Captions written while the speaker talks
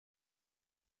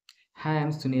Hi,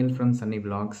 I'm Sunil from Sunny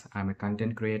Vlogs. I'm a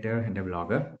content creator and a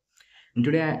vlogger. And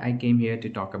today I came here to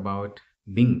talk about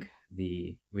Bing,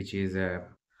 which is an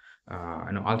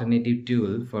alternative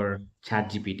tool for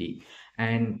ChatGPT.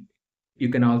 And you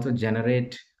can also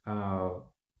generate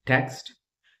text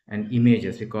and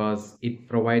images because it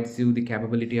provides you the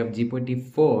capability of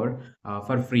GPT-4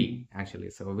 for free,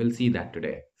 actually. So we'll see that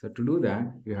today. So to do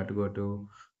that, you have to go to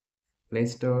Play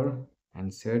Store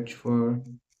and search for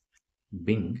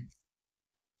Bing,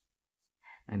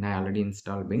 and I already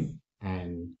installed Bing,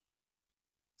 and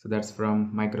so that's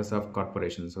from Microsoft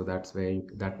Corporation. So that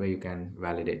way you can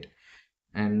validate.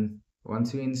 And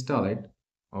once you install it,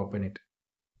 open it.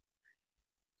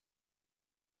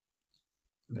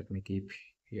 Let me keep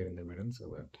here in the middle so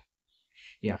that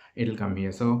yeah, it'll come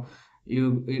here. So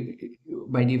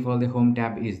by default the home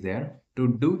tab is there. To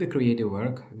do the creative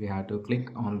work, we have to click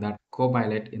on that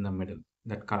Copilot in the middle,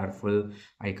 that colorful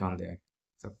icon there.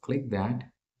 So click that,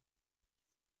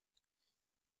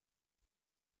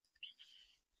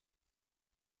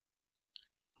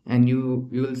 and you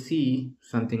will see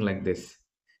something like this: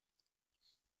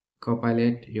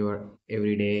 Copilot, your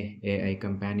everyday AI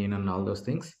companion, and all those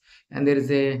things. And there is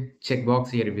a checkbox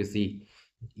here. If you see,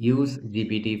 use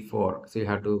GPT-4, so you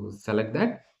have to select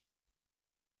that,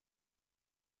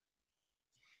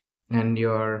 and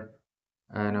your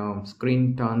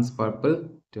screen turns purple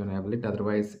to enable it.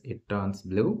 Otherwise, it turns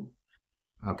blue.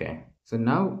 Okay, so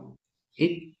now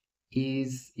it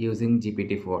is using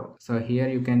GPT-4. So here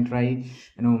you can try,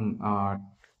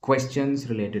 questions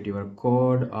related to your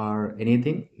code or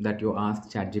anything that you ask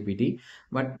ChatGPT.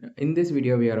 But in this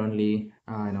video, we are only,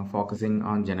 focusing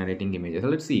on generating images. So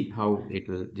let's see how it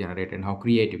will generate and how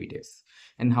creative it is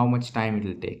and how much time it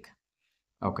will take.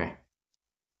 Okay.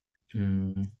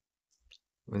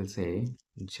 We'll say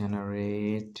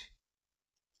generate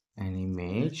an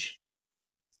image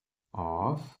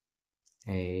of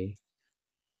a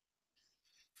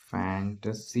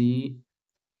fantasy,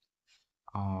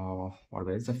 what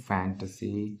is a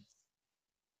fantasy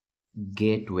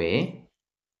gateway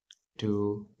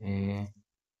to a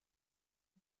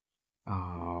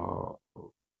uh,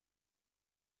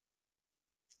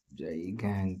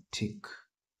 gigantic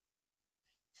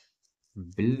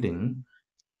building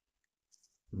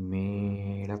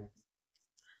made up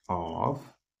of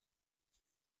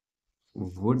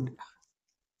wood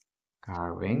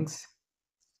carvings,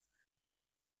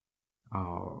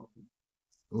 uh,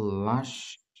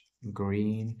 lush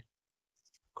green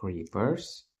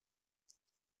creepers,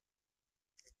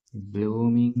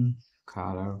 blooming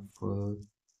colorful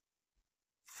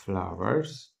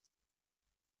flowers.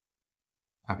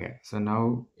 Okay, so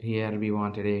now here we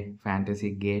wanted a fantasy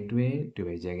gateway to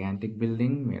a gigantic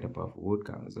building made up of wood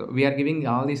carvings. So we are giving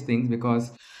all these things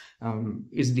because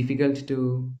it's difficult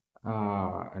to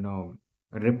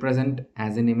represent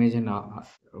as an image and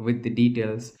with the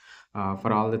details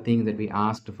for all the things that we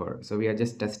asked for. So we are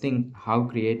just testing how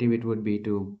creative it would be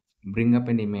to bring up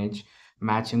an image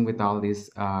matching with all these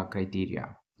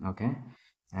criteria. Okay,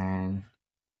 and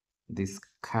the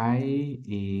sky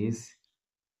is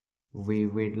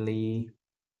vividly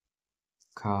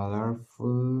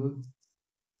colorful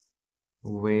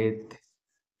with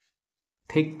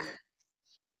thick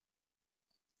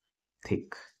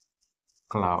thick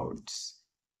clouds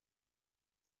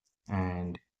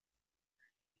and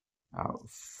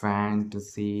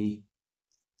fantasy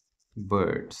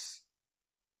birds.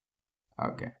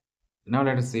 Okay, now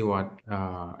let us see what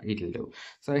it'll do.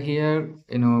 So here,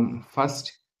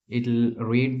 first it'll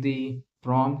read the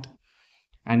prompt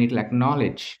and it'll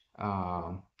acknowledge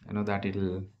that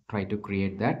it'll try to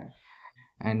create that.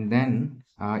 And then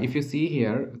if you see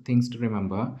here, things to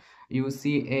remember, you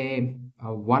see a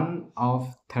 1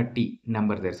 of 30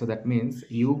 number there. So that means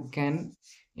you can,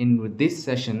 in this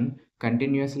session,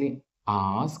 continuously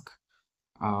ask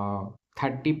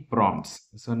 30 prompts.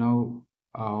 So now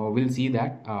we'll see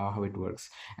that how it works.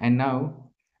 And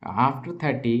now after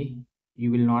 30,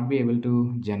 you will not be able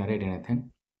to generate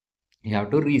anything. You have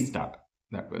to restart.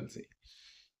 That we'll see.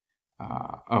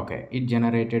 Okay, it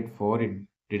generated 4. It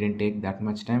didn't take that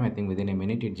much time. I think within a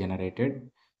minute it generated.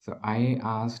 So I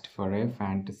asked for a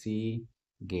fantasy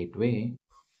gateway.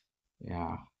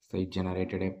 Yeah, so it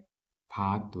generated a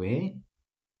pathway.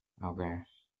 Okay,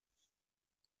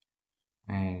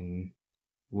 and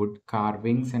wood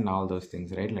carvings and all those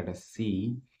things, right? Let us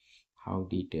see how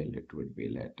detailed it would be.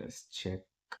 Let us check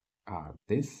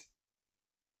this.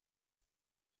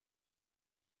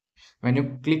 When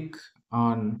you click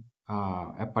on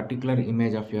a particular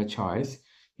image of your choice,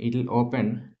 it will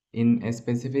open in a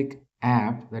specific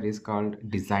app that is called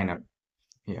Designer.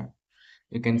 Here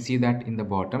you can see that in the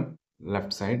bottom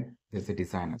left side, there's a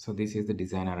designer. So this is the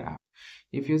designer app.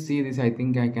 If you see this, I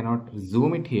think I cannot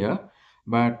zoom it here,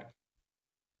 but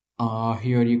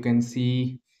here you can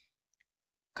see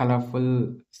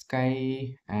colorful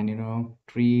sky and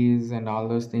trees and all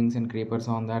those things and creepers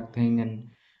on that thing and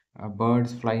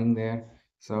birds flying there.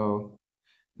 So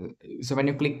so when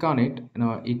you click on it,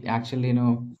 it actually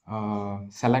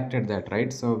selected that,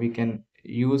 right? So we can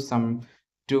use some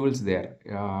tools there,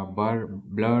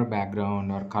 blur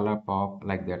background or color pop,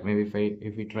 like that. Maybe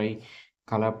if we try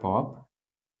color pop,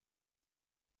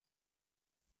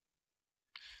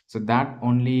 so that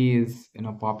only is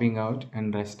popping out,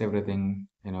 and rest everything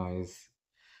is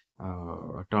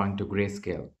turned to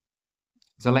grayscale.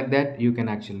 So like that you can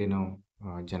actually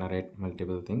generate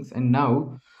multiple things. And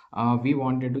now we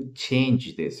wanted to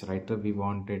change this, right? So we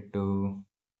wanted to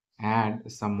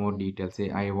add some more details.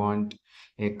 Say I want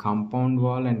a compound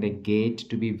wall and a gate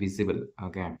to be visible.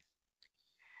 Okay,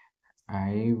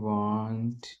 I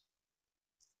want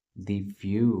the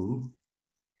view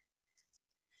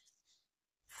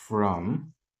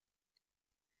from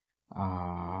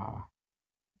uh,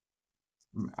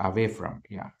 away from,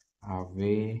 yeah,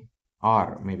 away,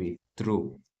 or maybe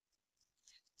through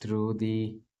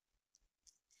the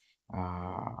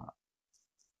uh,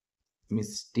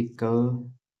 mystical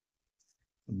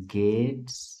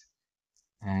gates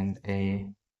and a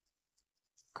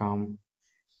compound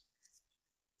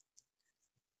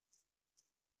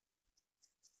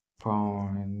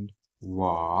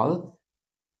wall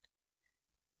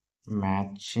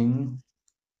matching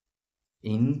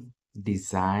in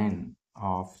design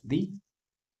of the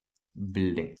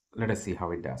building. Let us see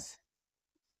how it does.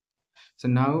 So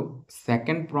now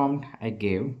second prompt I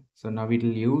gave, so now it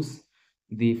will use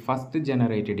the first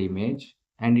generated image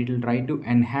and it will try to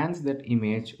enhance that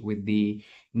image with the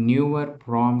newer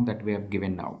prompt that we have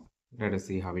given now. Let us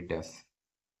see how it does.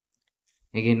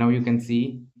 Again, now you can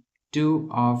see 2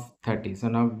 of 30. So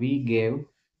now we gave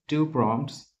 2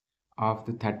 prompts of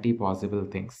the 30 possible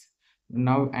things.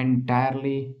 Now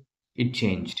entirely it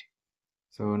changed.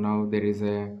 So now there is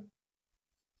a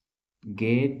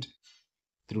gate.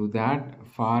 Through that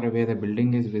far away the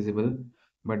building is visible,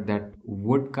 but that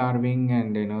wood carving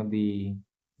and the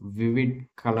vivid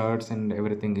colors and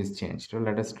everything is changed. So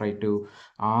let us try to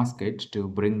ask it to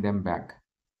bring them back.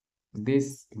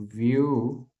 This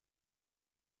view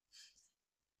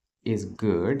is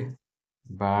good,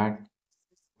 but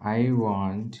I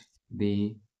want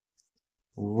the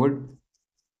wood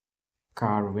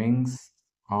carvings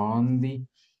on the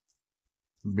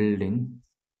building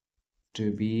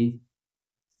to be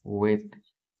with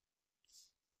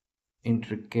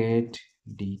intricate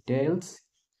details,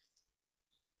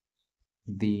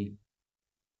 the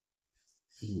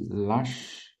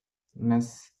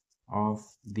lushness of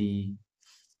the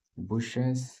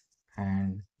bushes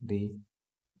and the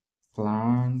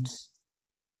plants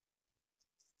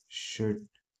should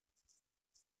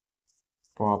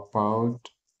pop out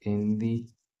in the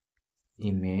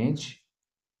image.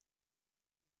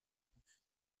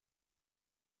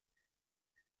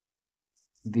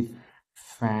 The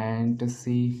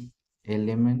fantasy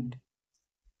element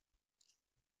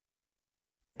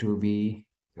to be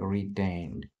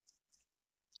retained.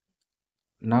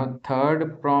 Now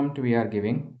third prompt we are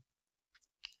giving,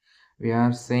 we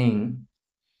are saying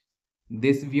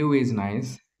this view is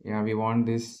nice. Yeah, we want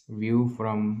this view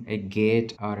from a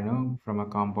gate or from a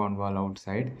compound wall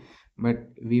outside, but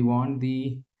we want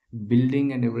the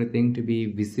building and everything to be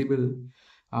visible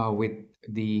with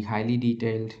the highly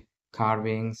detailed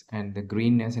carvings and the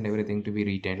greenness and everything to be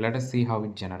retained. Let us see how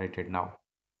it generated now.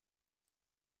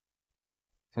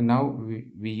 So now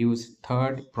we use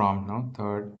third prompt. Now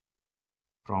third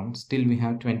prompt, still we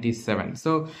have 27.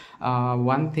 So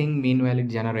one thing meanwhile it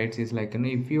generates is like,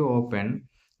 if you open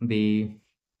the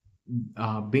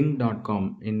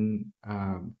bing.com in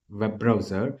web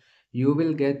browser, you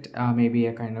will get maybe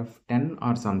a kind of 10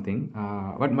 or something,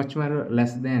 but much more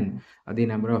less than the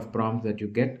number of prompts that you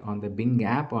get on the Bing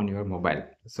app on your mobile.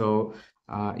 So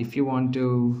if you want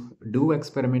to do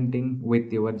experimenting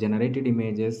with your generated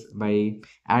images by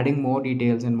adding more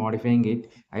details and modifying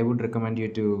it, I would recommend you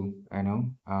to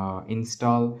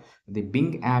install the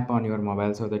Bing app on your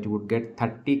mobile, so that you would get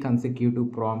 30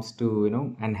 consecutive prompts to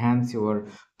enhance your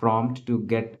prompt to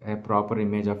get a proper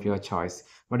image of your choice.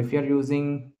 But if you are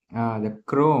using the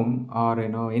Chrome or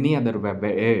any other web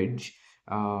edge,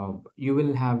 you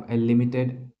will have a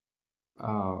limited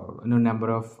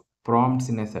number of prompts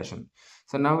in a session.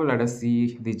 So now let us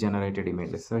see the generated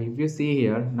images. So if you see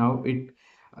here, now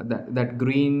that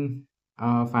green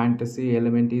fantasy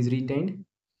element is retained,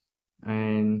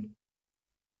 and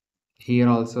Here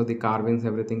also the carvings,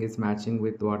 everything is matching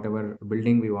with whatever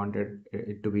building we wanted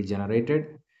it to be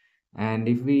generated. And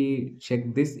if we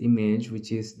check this image,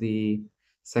 which is the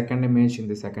second image in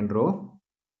the second row,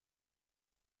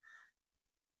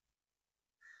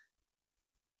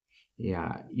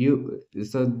 yeah, you,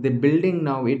 so the building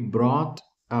now it brought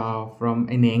from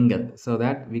an angle so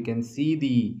that we can see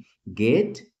the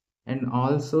gate and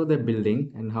also the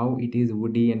building and how it is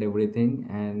woody and everything,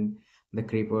 and the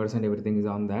creepers and everything is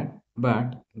on that.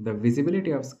 But the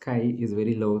visibility of sky is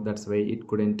very low. That's why it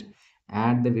couldn't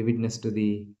add the vividness to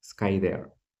the sky there.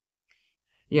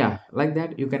 Yeah, like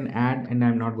that you can add, and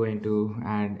I'm not going to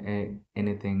add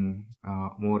anything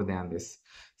more than this.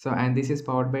 So, and this is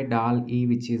powered by DAL-E,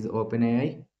 which is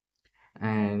OpenAI.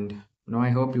 And now I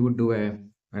hope you would do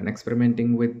an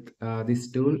experimenting with this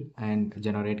tool and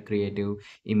generate creative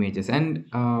images. And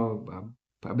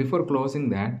before closing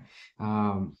that,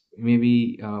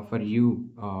 maybe for you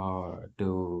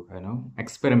to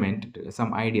experiment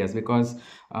some ideas, because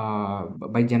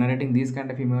by generating these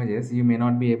kind of images you may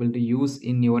not be able to use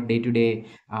in your day-to-day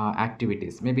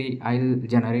activities. Maybe I'll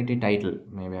generate a title.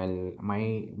 Maybe I'll,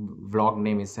 my vlog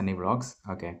name is Sunny Vlogs.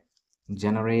 Okay,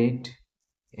 generate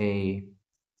a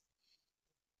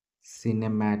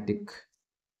cinematic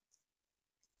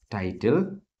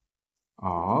title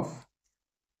of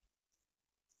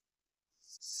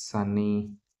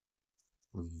Sunny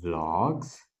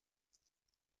Vlogs.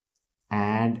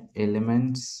 Add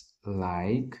elements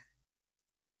like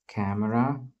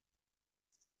camera,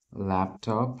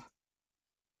 laptop,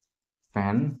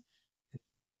 pen,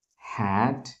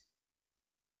 hat,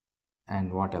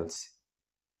 and what else?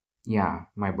 Yeah,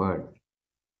 my bird,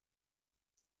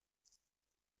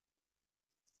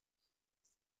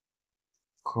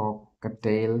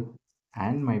 cocktail,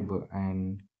 and my bird,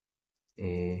 and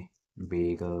a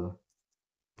bagel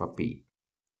puppy.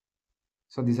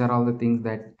 So these are all the things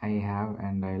that I have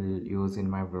and I'll use in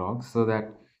my vlog, so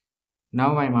that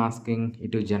now I'm asking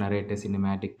it to generate a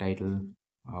cinematic title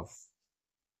of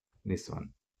this one.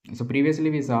 So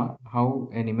previously we saw how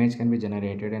an image can be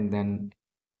generated and then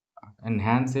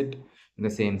enhance it in the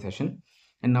same session.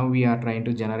 And now we are trying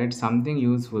to generate something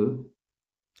useful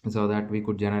so that we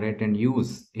could generate and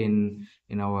use in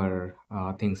our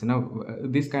things. Now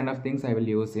these kind of things I will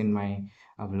use in my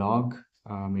vlog,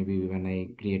 maybe when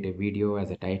I create a video as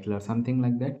a title or something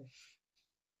like that.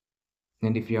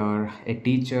 And if you are a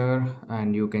teacher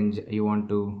and you want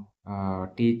to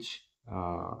teach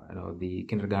the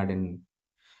kindergarten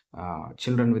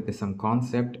children with some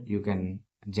concept, you can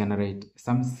generate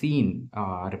some scene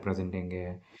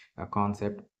representing a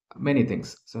concept, many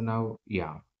things. So now,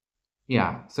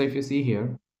 yeah, so if you see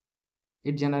here,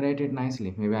 it generated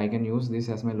nicely. Maybe I can use this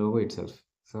as my logo itself.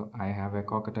 So I have a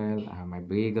cockatiel, I have my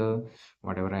bagel,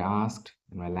 whatever I asked,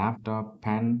 my laptop,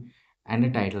 pen, and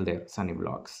a title there, Sunny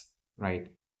Vlogs, right?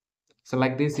 So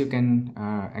like this you can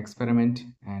experiment,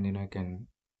 and you can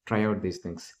try out these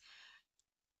things.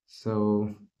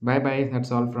 So bye bye,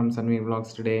 that's all from Sunny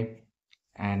Vlogs today,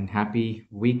 and happy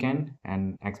weekend,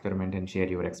 and experiment and share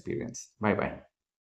your experience. Bye bye.